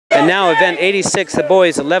And now event 86, the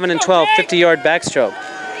boys 11 and 12, 50-yard backstroke.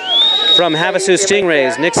 From Havasu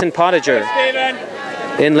Stingrays, Nixon Potager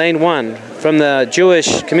in lane 1. From the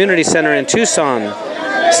Jewish Community Center in Tucson,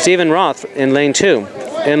 Stephen Roth in lane 2.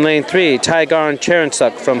 In lane 3, Tygarn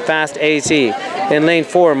Cherensuk from Fast AZ. In lane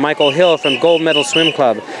 4, Michael Hill from Gold Medal Swim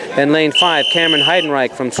Club. In lane 5, Cameron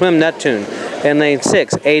Heidenreich from Swim Neptune. In lane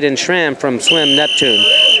 6, Aiden Schramm from Swim Neptune.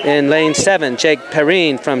 In lane 7, Jake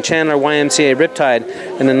Perrine from Chandler YMCA Riptide.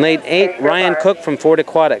 And in lane 8, Ryan Cook from Ford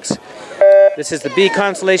Aquatics. This is the B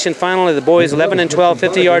Consolation Final of the boys 11 and 12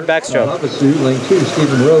 50-yard backstroke. Lane 2,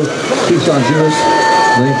 Stephen Rowe, Tucson Jewish.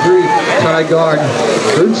 Lane 3, Tygarn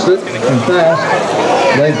Ernst from Fast.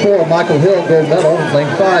 Lane 4, Michael Hill, Gold Medal.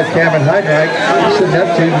 Lane 5, Cameron Heidenreich, Swim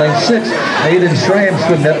Neptune. Lane 6, Aiden Schramm,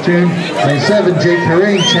 Swim Neptune. Lane 7, Jake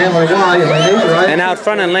Perrine, Chandler Y. And lane 8, Ryan. And out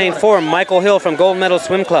front in lane 4, Michael Hill from Gold Medal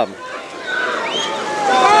Swim Club.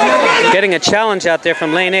 Getting a challenge out there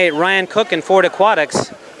from lane 8, Ryan Cook in Ford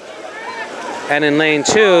Aquatics. And in lane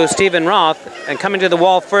 2, Stephen Roth. And coming to the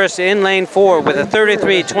wall first in lane 4 with a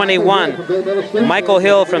 33-21, Michael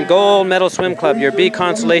Hill from Gold Medal Swim Club, your B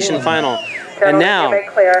Consolation Final. And now,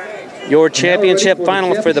 your championship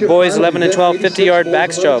final for the boys 11 and 12 50-yard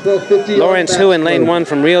backstroke. Lawrence Hu in lane 1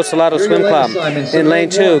 from Rio Salado Swim Club. In lane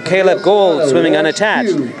 2, Caleb Gold swimming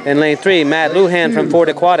unattached. In lane 3, Matt Lujan from Ford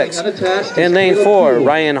Aquatics. In lane 4,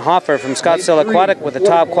 Ryan Hoffer from Scottsdale Aquatic with a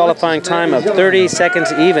top qualifying time of 30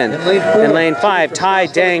 seconds even. In lane 5, Ty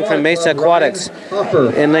Dang from Mesa Aquatics.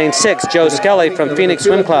 In lane 6, Joe Skelly from Phoenix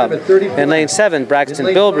Swim Club. In lane 7, Braxton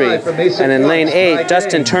Bilbrey. And in lane 8,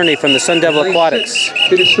 Dustin Turney from the Sun Devil Aquatics.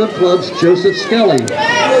 Joseph Skelly. Lane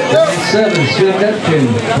 7, Swim Neptune,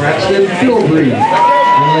 Braxton Bilbrey.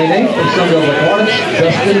 In lane 8, from Sun Devil Aquatics,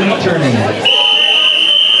 Dustin Turney.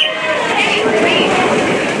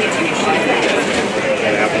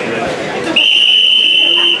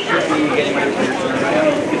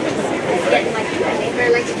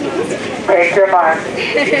 Take your mark.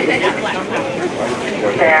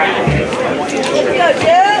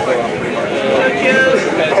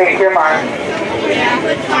 Take your mark.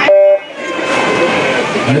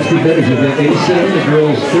 Next event is event 87, the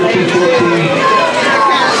girls 13-14,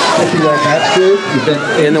 50-yard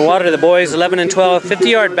backstroke. In the water, the boys 11 and 12,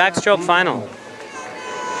 50-yard backstroke final.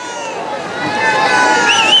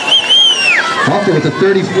 Hoffer with a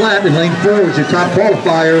 30 flat in lane 4 was your top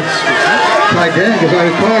qualifier. Ty Dang, as I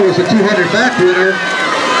recall, was a 200 back winner.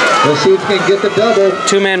 Let's see if we can get the double.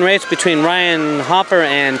 Two-man race between Ryan Hoffer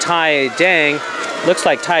and Ty Dang. Looks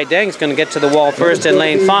like Ty Dang's going to get to the wall first in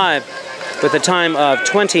lane 5 with a time of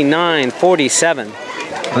 29:47.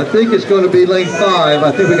 I think it's going to be lane 5.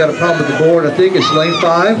 I think we got a problem with the board. I think it's lane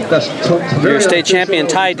 5. That's your state champion,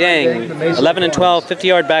 Ty Dang, 11 and 12,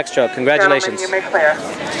 50-yard backstroke. Congratulations. You may clear.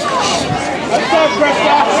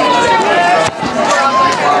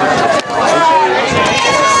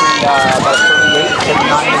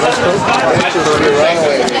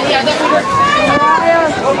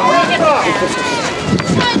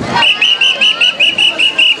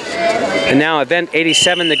 And now event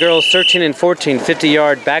 87, the girls 13 and 14,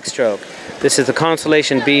 50-yard backstroke. This is the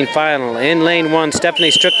Consolation B final. In lane 1,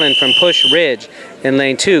 Stephanie Strickland from Push Ridge. In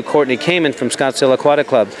lane 2, Courtney Kamen from Scottsdale Aquatic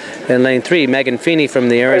Club. In lane 3, Megan Feeney from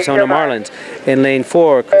the Arizona Marlins. In lane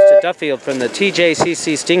 4, Krista Duffield from the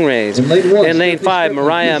TJCC Stingrays. In lane 5,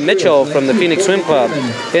 Mariah Mitchell from the Phoenix Swim Club.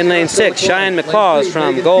 In lane 6, Cheyenne McClaws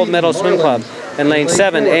from Gold Medal Swim Club. In lane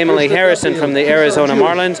 7, Emily Harrison from the Arizona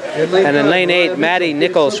Marlins. And in lane 8, Maddie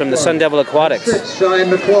Nichols from the Sun Devil Aquatics. Cheyenne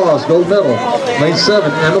McClaws, Gold Medal. Lane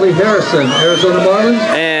 7, Emily Harrison, Arizona Marlins.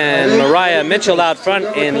 And Mariah Mitchell out front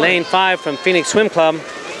in lane 5 from Phoenix Swim Club.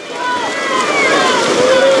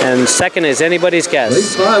 And second is anybody's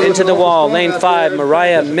guess. Into the wall, lane 5,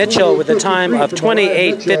 Mariah Mitchell with a time of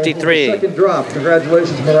 28:53. Second drop.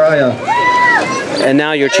 Congratulations, Mariah. And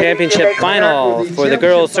now your championship final for the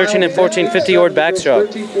girls 13 and 14 50-yard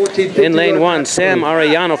backstroke. In lane 1, Sam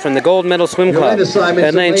Arellano from the Gold Medal Swim Club.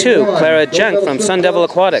 In lane 2, Clara Junk from Sun Devil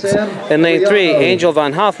Aquatics. In lane 3, Angel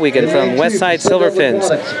Van Hofwegen from Westside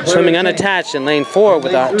Silverfins. Swimming unattached in lane 4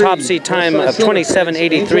 with a top seed time of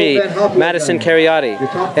 27:83, Madison Cariotti.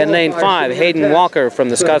 In lane 5, Hayden Walker from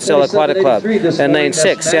the Scottsdale Aquatic Club. In lane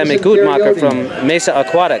 6, Sammy Gutmacher from Mesa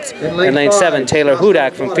Aquatics. In lane 7, Taylor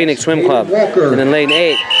Hudak from Phoenix Swim Club. And in lane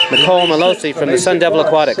 8, Nicole Malosi from the Sun Devil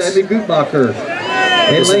Aquatics.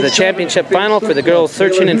 This is the championship final for the girls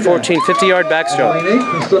 13 and 14 50-yard backstroke. Lane 8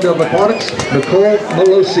 from Sun Devil Aquatics, Nicole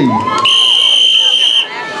Malosi.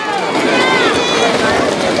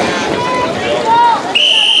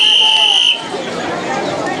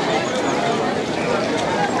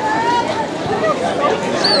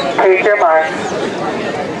 Take your mark.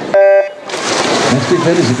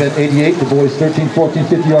 event is event 88, the boys 13, 14,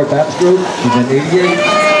 50-yard backstroke. Event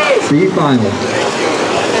 88, the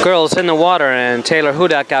final. Girls in the water, and Taylor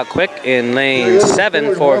Hudak out quick in lane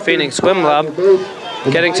 7 for Phoenix Swim Club.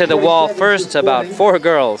 Getting to the wall first, about 4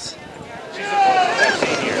 girls.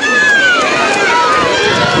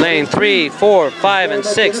 Lane 3, 4, 5, and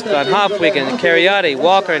 6, Van Hofwegen, Cariotti,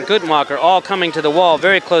 Walker, and Gutenwalker all coming to the wall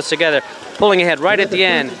very close together, pulling ahead right at the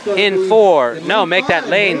end. In 4, no, make that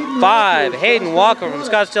lane 5. Hayden Walker from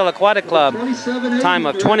Scottsdale Aquatic Club. Time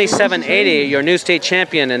of 27.80, your new state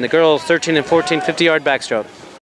champion in the girls 13 and 14 50-yard backstroke.